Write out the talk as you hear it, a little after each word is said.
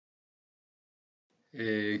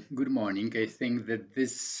Good morning. I think that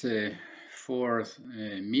this fourth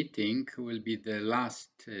meeting will be the last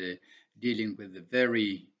dealing with the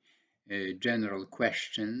very general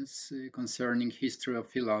questions concerning history of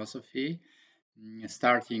philosophy.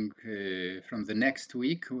 Starting from the next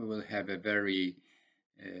week, we will have a very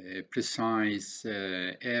precise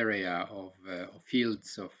area of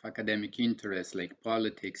fields of academic interest like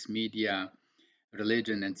politics, media,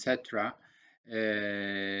 religion, etc.,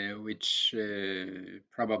 which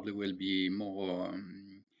probably will be more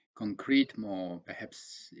concrete, more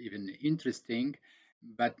perhaps even interesting.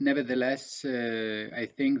 But nevertheless, I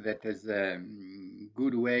think that as a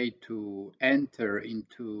good way to enter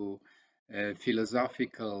into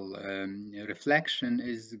philosophical reflection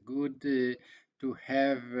is good to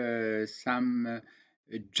have some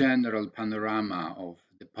general panorama of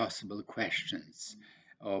the possible questions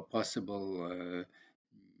or possible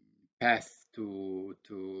path to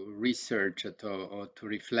research or to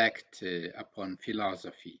reflect upon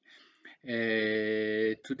philosophy.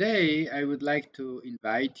 Today, I would like to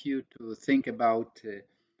invite you to think about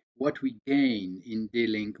what we gain in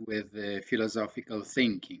dealing with philosophical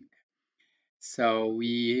thinking. So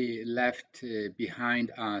we left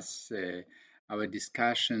behind us our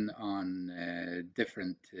discussion on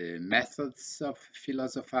different methods of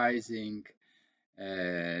philosophizing,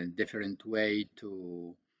 different way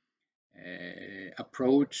to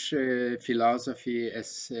approach philosophy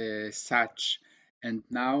as such, and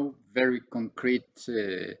now very concrete,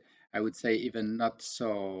 I would say even not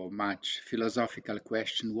so much philosophical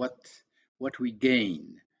question, what we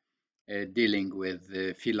gain dealing with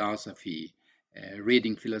philosophy,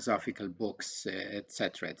 reading philosophical books,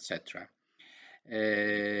 etc., etc.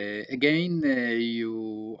 Again,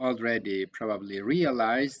 you already probably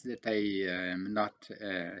realized that I am not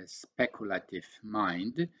a speculative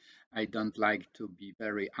mind. I don't like to be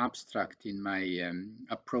very abstract in my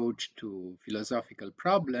approach to philosophical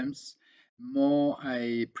problems. More,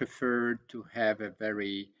 I prefer to have a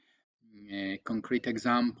very concrete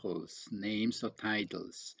examples, names or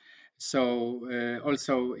titles. So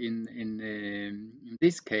also in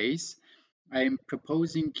this case, I am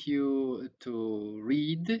proposing you to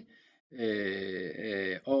read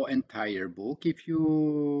our entire book if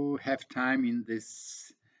you have time in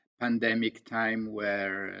this pandemic time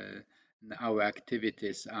where our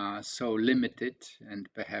activities are so limited, and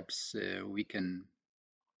perhaps we can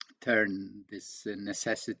turn this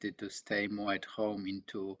necessity to stay more at home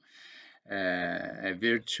into a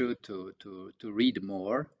virtue to read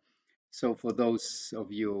more. So for those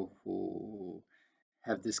of you who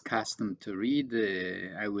have this custom to read,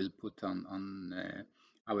 I will put on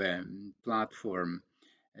our platform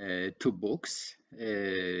two books.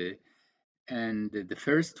 And the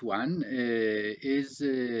first one is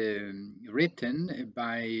written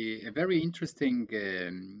by a very interesting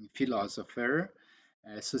philosopher,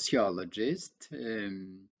 sociologist.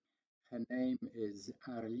 Her name is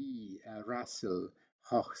Arlie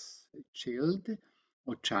Russell-Hochschild,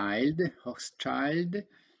 or Hochschild.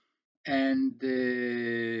 And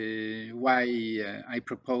why I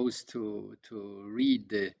propose to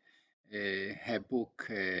read her book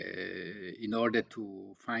in order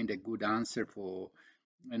to find a good answer for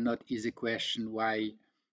a not easy question, why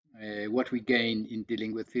what we gain in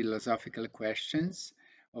dealing with philosophical questions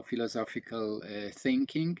or philosophical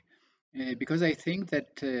thinking, because I think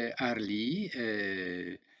that Arlie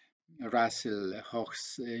Russell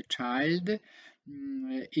Hochschild,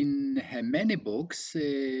 in her many books,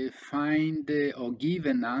 find or give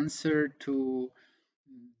an answer to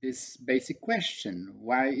this basic question: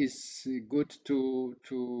 why is it good to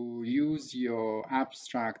use your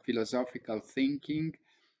abstract philosophical thinking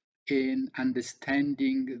in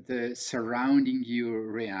understanding the surrounding you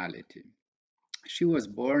reality? She was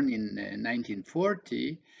born in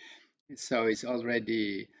 1940, so is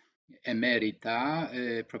already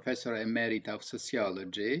professor emerita of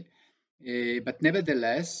sociology. But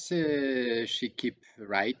nevertheless, she keeps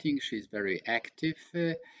writing. She's very active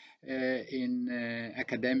in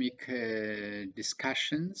academic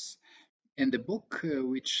discussions. And the book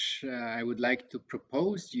which I would like to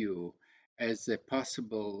propose you as a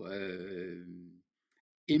possible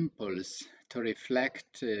impulse to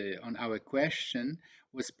reflect on our question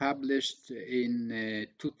was published in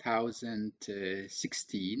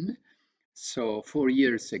 2016, so 4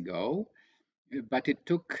 years ago. But it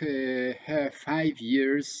took her 5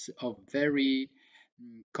 years of very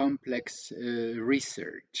complex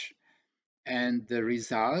research. And the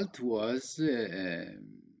result was a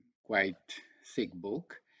quite thick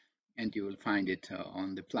book, and you will find it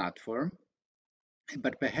on the platform.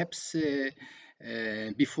 But perhaps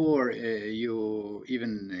before you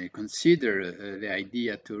even consider the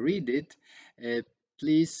idea to read it, uh,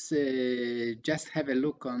 please just have a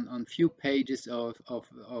look on few pages of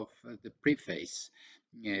the preface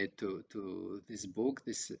to this book.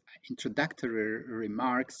 This introductory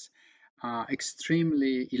remarks are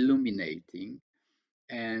extremely illuminating,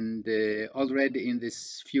 and already in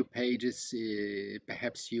these few pages,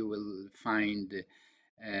 perhaps you will find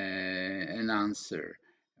an answer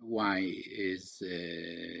why is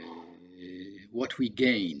what we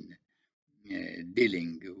gain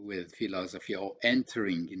dealing with philosophy or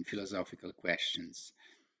entering in philosophical questions.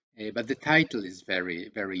 But the title is very,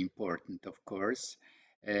 very important, of course,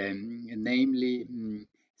 namely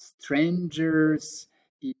Strangers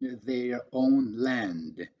in Their Own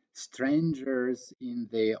Land. Strangers in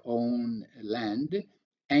Their Own Land,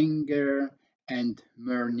 Anger and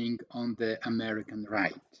Mourning on the American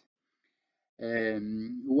Right.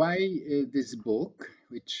 Why this book,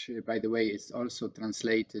 which, by the way, is also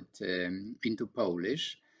translated into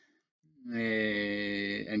Polish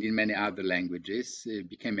and in many other languages,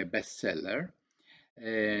 became a bestseller?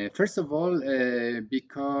 First of all,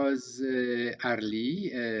 because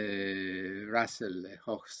Arlie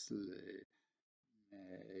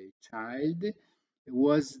Russell-Hochschild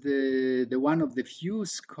was the one of the few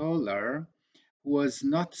scholar who was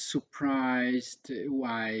not surprised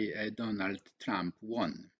why Donald Trump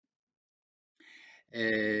won.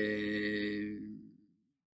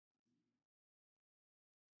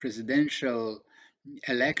 Presidential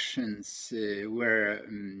elections were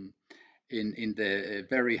in the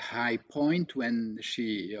very high point when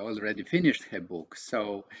she already finished her book.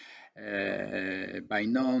 So by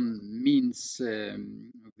no means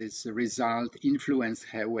this result influenced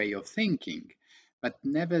her way of thinking. But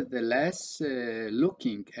nevertheless,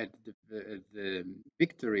 looking at the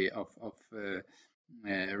victory of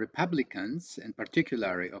Republicans, and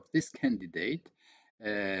particularly of this candidate,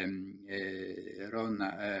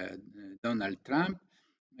 Donald Trump,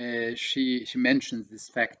 she mentions this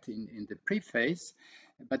fact in the preface,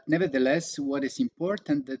 but nevertheless, what is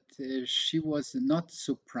important that she was not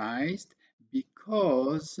surprised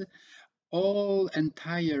because all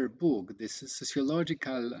entire book, this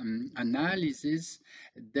sociological analysis,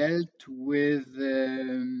 dealt with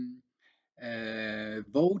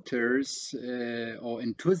voters or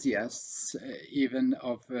enthusiasts even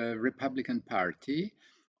of Republican Party,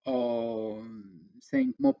 or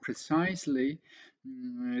saying more precisely,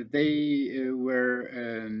 they were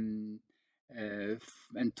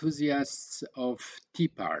enthusiasts of Tea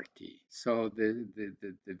Party, so the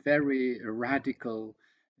very radical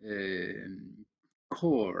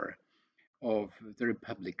core of the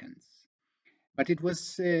Republicans. But it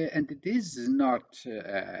was, and it is not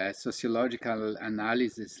a sociological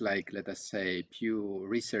analysis like, let us say, Pew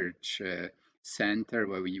Research Center,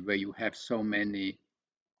 where you have so many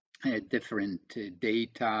different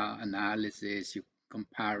data analysis, you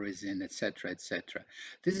comparison, etc., etc.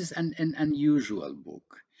 This is an unusual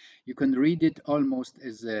book. You can read it almost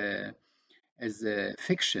as a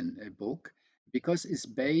fiction book because it's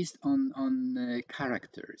based on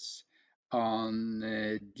characters, on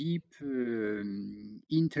deep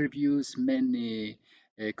interviews, many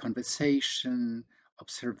conversation,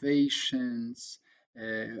 observations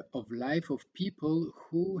of life of people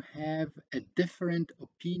who have a different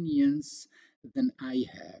opinions than I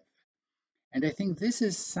have. And I think this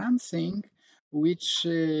is something which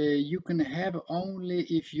you can have only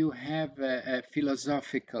if you have a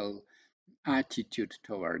philosophical attitude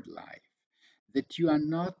toward life, that you are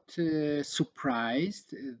not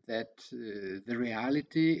surprised that the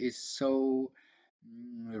reality is so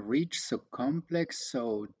rich, so complex,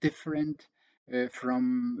 so different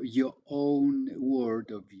from your own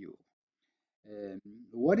world of view.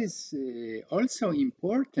 What is also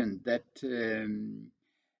important that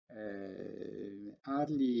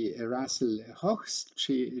Arlie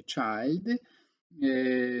Russell-Hochschild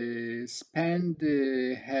spent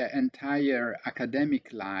her entire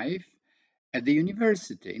academic life at the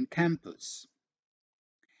university in campus.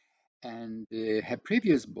 And her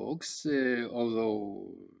previous books,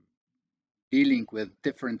 although dealing with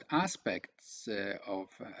different aspects of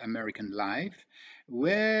American life,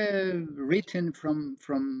 were written from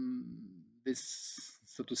this,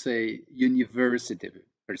 so to say, university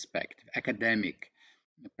perspective, academic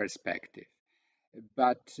perspective.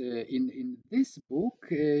 But in this book,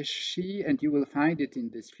 she, and you will find it in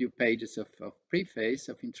these few pages of preface,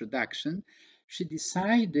 of introduction, she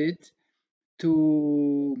decided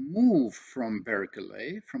to move from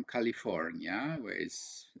Berkeley, from California, where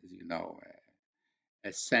is, as you know,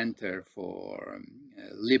 a center for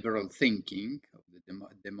liberal thinking of the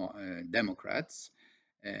Democrats.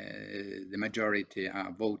 The majority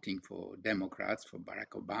are voting for Democrats, for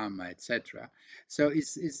Barack Obama, etc. So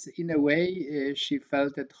it's in a way she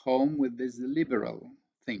felt at home with this liberal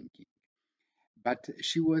thinking, but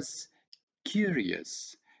she was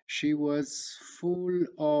curious. She was full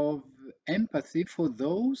of empathy for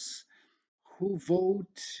those who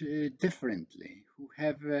vote differently, who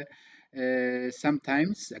have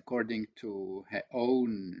sometimes, according to her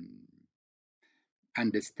own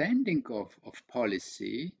understanding of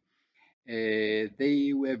policy,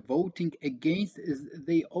 they were voting against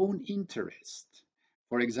their own interest.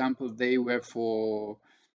 For example, they were for,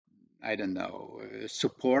 I don't know,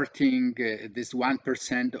 supporting this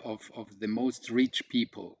 1% of the most rich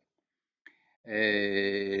people.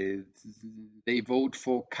 They vote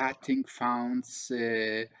for cutting funds,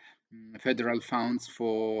 federal funds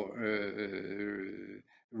for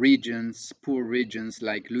regions, poor regions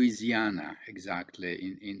like Louisiana,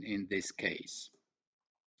 exactly in this case.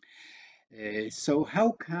 So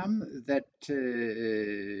how come that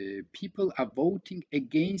people are voting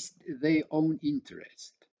against their own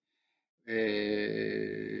interest?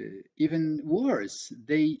 Even worse,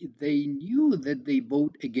 they knew that they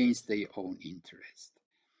vote against their own interest.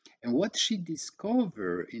 And what she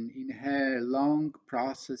discovered in her long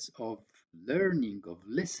process of learning, of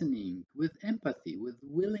listening with empathy, with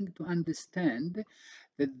willing to understand,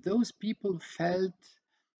 that those people felt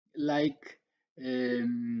like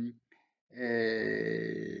um,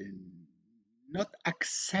 uh, not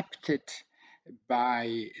accepted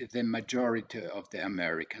by the majority of the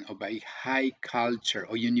American, or by high culture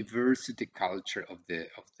or university culture of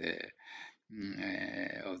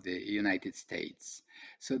the United States.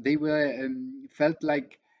 So they were felt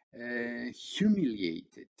like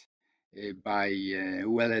humiliated by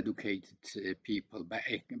well-educated people,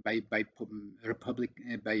 by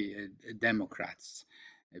Democrats,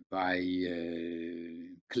 by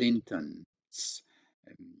Clintons.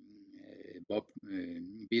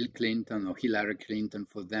 Bill Clinton or Hillary Clinton,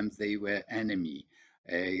 for them, they were enemy.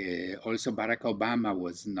 Also, Barack Obama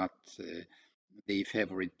was not the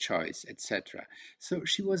favorite choice, etc. So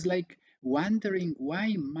she was like wondering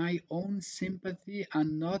why my own sympathy are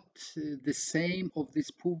not the same of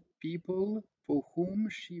these poor people for whom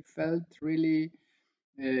she felt really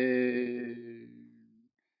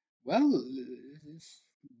well,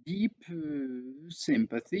 deep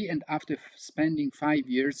sympathy, and after spending 5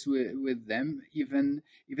 years with them, even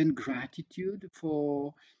gratitude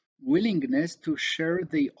for willingness to share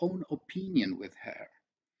their own opinion with her.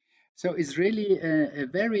 So it's really a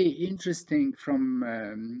very interesting, from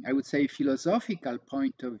I would say, philosophical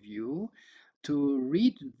point of view, to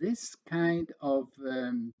read this kind of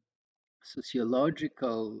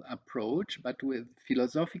sociological approach, but with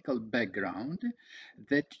philosophical background,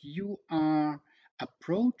 that you are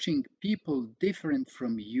approaching people different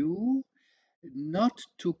from you, not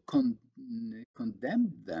to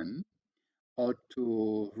condemn them or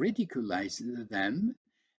to ridiculize them,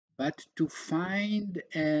 but to find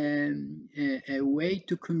a way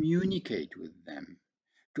to communicate with them,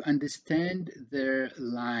 to understand their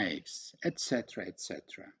lives, etc.,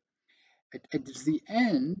 etc. At the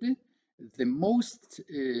end, the most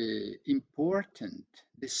important,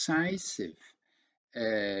 decisive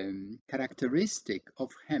characteristic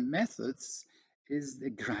of her methods is the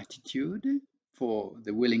gratitude for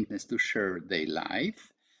the willingness to share their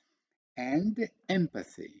life, and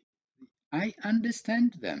empathy. I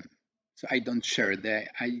understand them, so I don't share their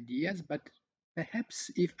ideas, but perhaps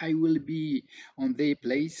if I will be on their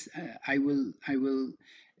place, I will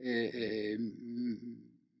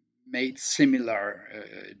make similar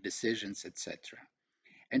decisions, etc.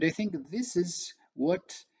 And I think this is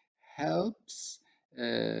what helps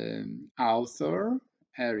author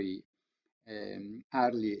Arlie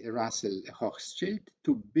Russell-Hochschild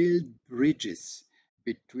to build bridges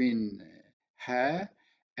between her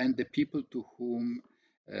and the people to whom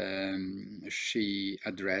she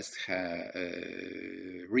addressed her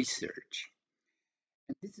research.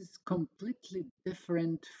 And this is completely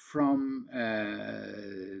different from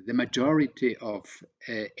the majority of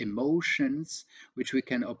emotions which we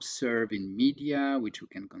can observe in media, which we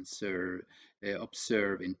can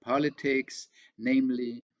observe in politics,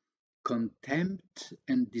 namely contempt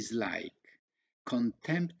and dislike.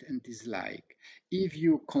 Contempt and dislike. If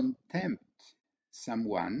you contempt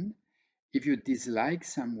someone, if you dislike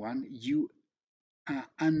someone, you are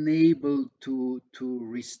unable to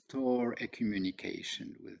restore a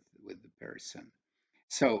communication with the person.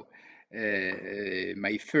 So,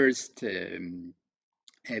 my first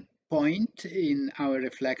point in our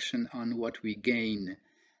reflection on what we gain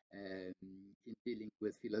in dealing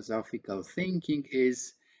with philosophical thinking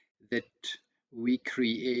is that we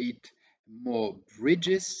create more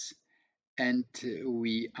bridges and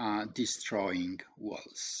we are destroying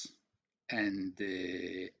walls. And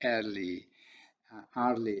Arlie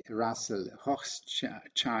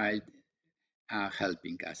Russell-Hochschild are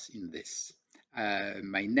helping us in this.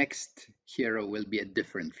 My next hero will be a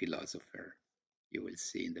different philosopher. You will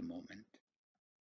see in the moment.